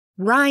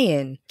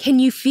Ryan, can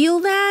you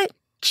feel that?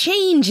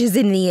 Change is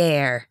in the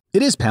air.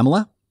 It is,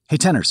 Pamela. Hey,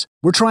 Tenors,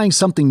 we're trying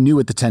something new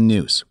at the 10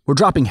 News. We're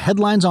dropping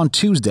headlines on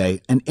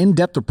Tuesday and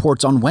in-depth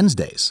reports on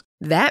Wednesdays.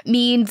 That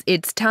means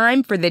it's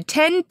time for the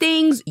 10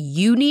 things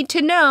you need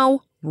to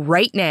know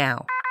right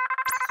now.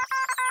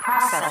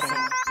 Processing.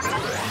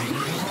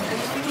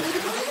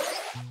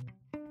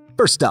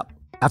 First up,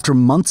 after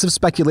months of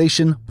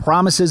speculation,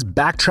 promises,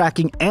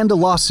 backtracking, and a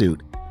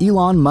lawsuit,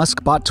 Elon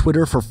Musk bought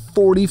Twitter for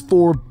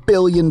 $44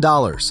 billion.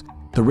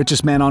 The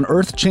richest man on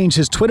Earth changed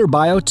his Twitter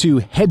bio to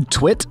Head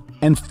Twit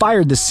and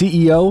fired the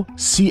CEO,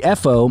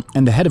 CFO,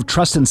 and the head of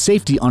trust and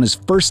safety on his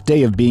first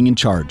day of being in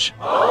charge.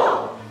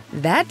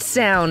 That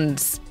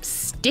sounds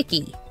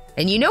sticky.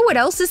 And you know what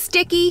else is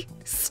sticky?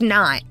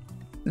 Snot.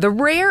 The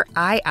rare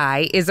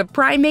eye is a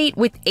primate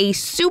with a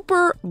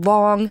super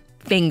long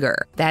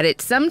finger that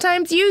it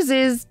sometimes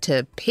uses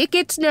to pick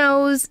its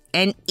nose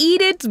and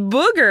eat its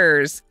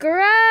boogers.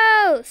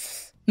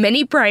 Gross!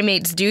 Many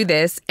primates do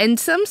this, and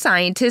some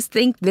scientists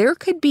think there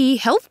could be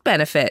health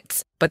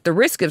benefits. But the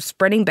risk of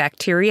spreading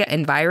bacteria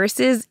and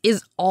viruses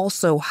is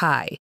also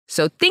high.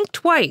 So think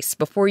twice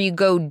before you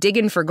go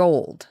digging for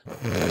gold.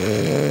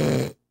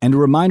 And a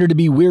reminder to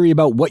be wary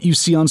about what you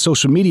see on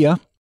social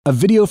media. A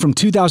video from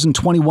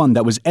 2021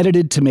 that was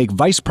edited to make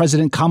Vice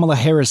President Kamala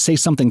Harris say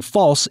something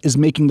false is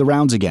making the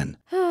rounds again.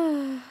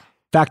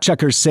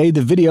 Fact-checkers say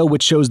the video,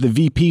 which shows the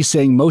VP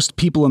saying most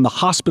people in the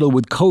hospital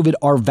with COVID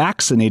are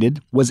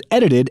vaccinated, was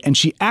edited and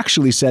she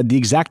actually said the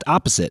exact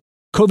opposite.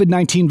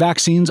 COVID-19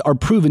 vaccines are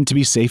proven to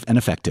be safe and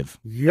effective.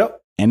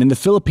 Yep. And in the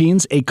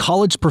Philippines, a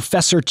college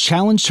professor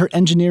challenged her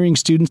engineering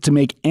students to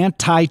make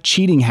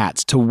anti-cheating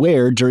hats to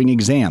wear during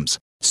exams.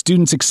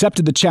 Students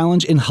accepted the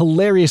challenge in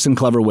hilarious and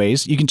clever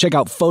ways. You can check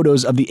out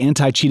photos of the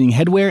anti-cheating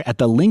headwear at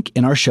the link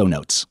in our show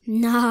notes.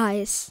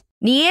 Nice.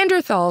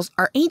 Neanderthals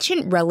are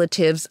ancient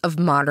relatives of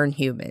modern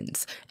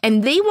humans,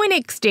 and they went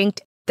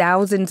extinct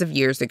thousands of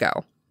years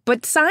ago.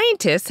 But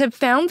scientists have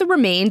found the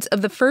remains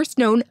of the first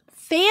known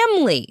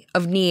family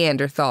of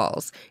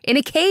Neanderthals in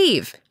a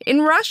cave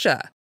in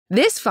Russia.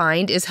 This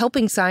find is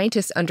helping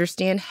scientists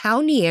understand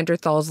how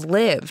Neanderthals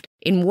lived,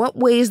 in what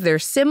ways they're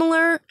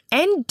similar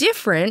and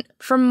different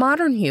from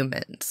modern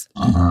humans.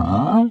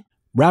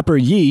 Rapper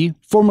Ye,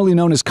 formerly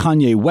known as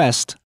Kanye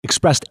West,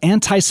 expressed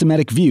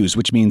anti-Semitic views,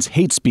 which means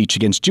hate speech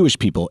against Jewish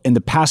people, in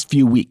the past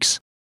few weeks.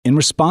 In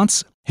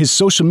response, his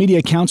social media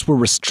accounts were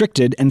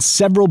restricted and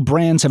several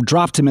brands have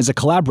dropped him as a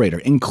collaborator,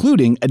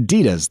 including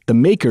Adidas, the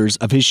makers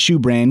of his shoe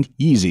brand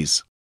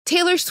Yeezys.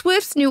 Taylor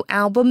Swift's new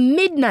album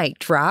Midnight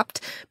dropped,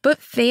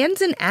 but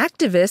fans and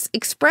activists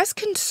expressed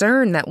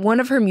concern that one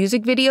of her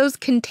music videos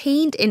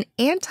contained an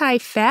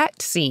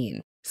anti-fat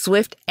scene.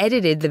 Swift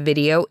edited the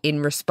video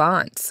in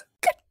response.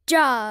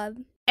 Job.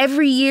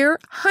 Every year,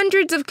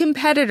 hundreds of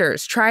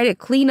competitors try to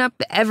clean up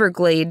the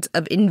Everglades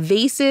of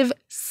invasive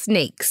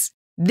snakes.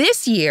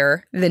 This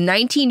year, the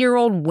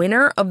 19-year-old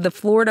winner of the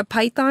Florida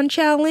Python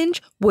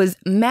Challenge was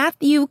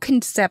Matthew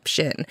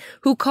Conception,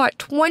 who caught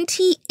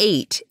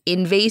 28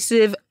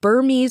 invasive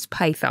Burmese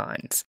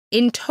pythons.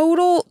 In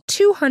total,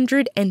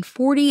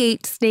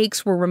 248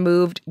 snakes were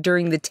removed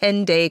during the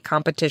 10-day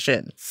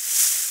competition.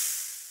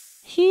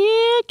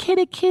 Here,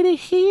 kitty, kitty,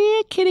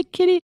 here, kitty,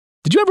 kitty.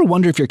 Did you ever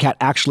wonder if your cat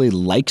actually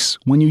likes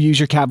when you use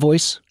your cat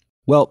voice?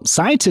 Well,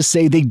 scientists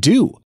say they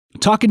do.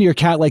 Talking to your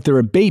cat like they're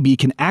a baby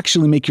can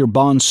actually make your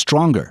bond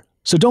stronger.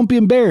 So don't be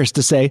embarrassed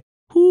to say,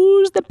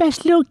 "Who's the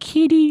best little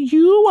kitty?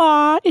 You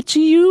are. It's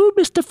you,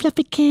 Mr.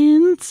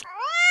 Fluffykins."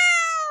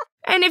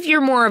 And if you're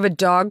more of a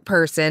dog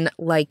person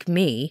like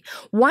me,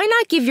 why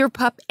not give your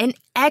pup an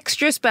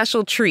extra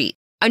special treat?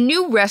 A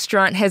new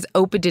restaurant has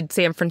opened in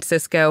San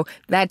Francisco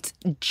that's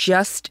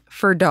just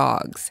for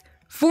dogs.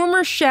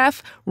 Former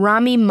chef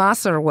Rami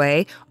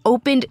Masarwe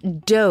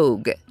opened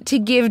Dogue to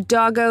give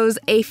doggos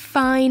a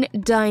fine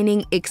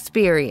dining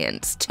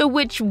experience, to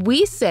which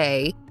we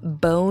say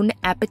bon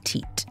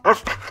appetit.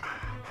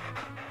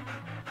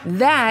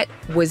 That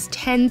was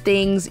 10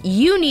 things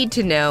you need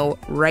to know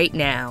right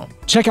now.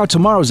 Check out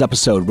tomorrow's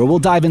episode where we'll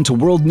dive into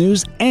world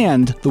news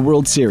and the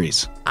World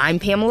Series. I'm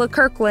Pamela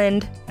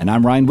Kirkland. And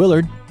I'm Ryan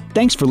Willard.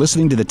 Thanks for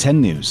listening to the 10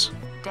 News.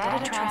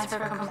 Data transfer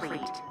complete.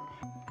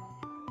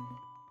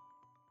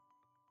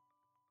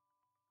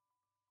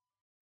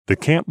 The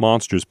Camp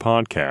Monsters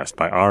podcast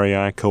by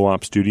REI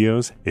Co-op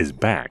Studios is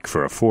back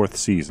for a 4th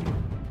season.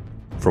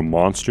 From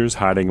monsters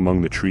hiding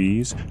among the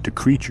trees to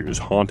creatures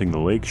haunting the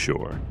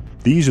lakeshore,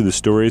 these are the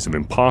stories of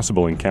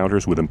impossible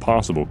encounters with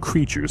impossible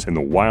creatures in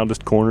the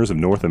wildest corners of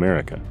North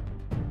America.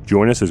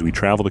 Join us as we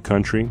travel the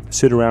country,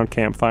 sit around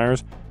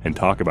campfires, and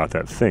talk about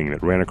that thing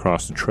that ran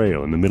across the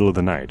trail in the middle of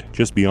the night,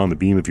 just beyond the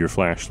beam of your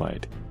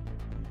flashlight.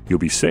 You'll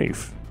be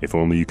safe, if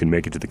only you can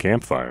make it to the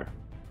campfire.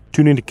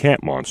 Tune into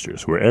Camp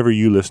Monsters wherever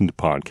you listen to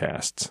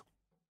podcasts.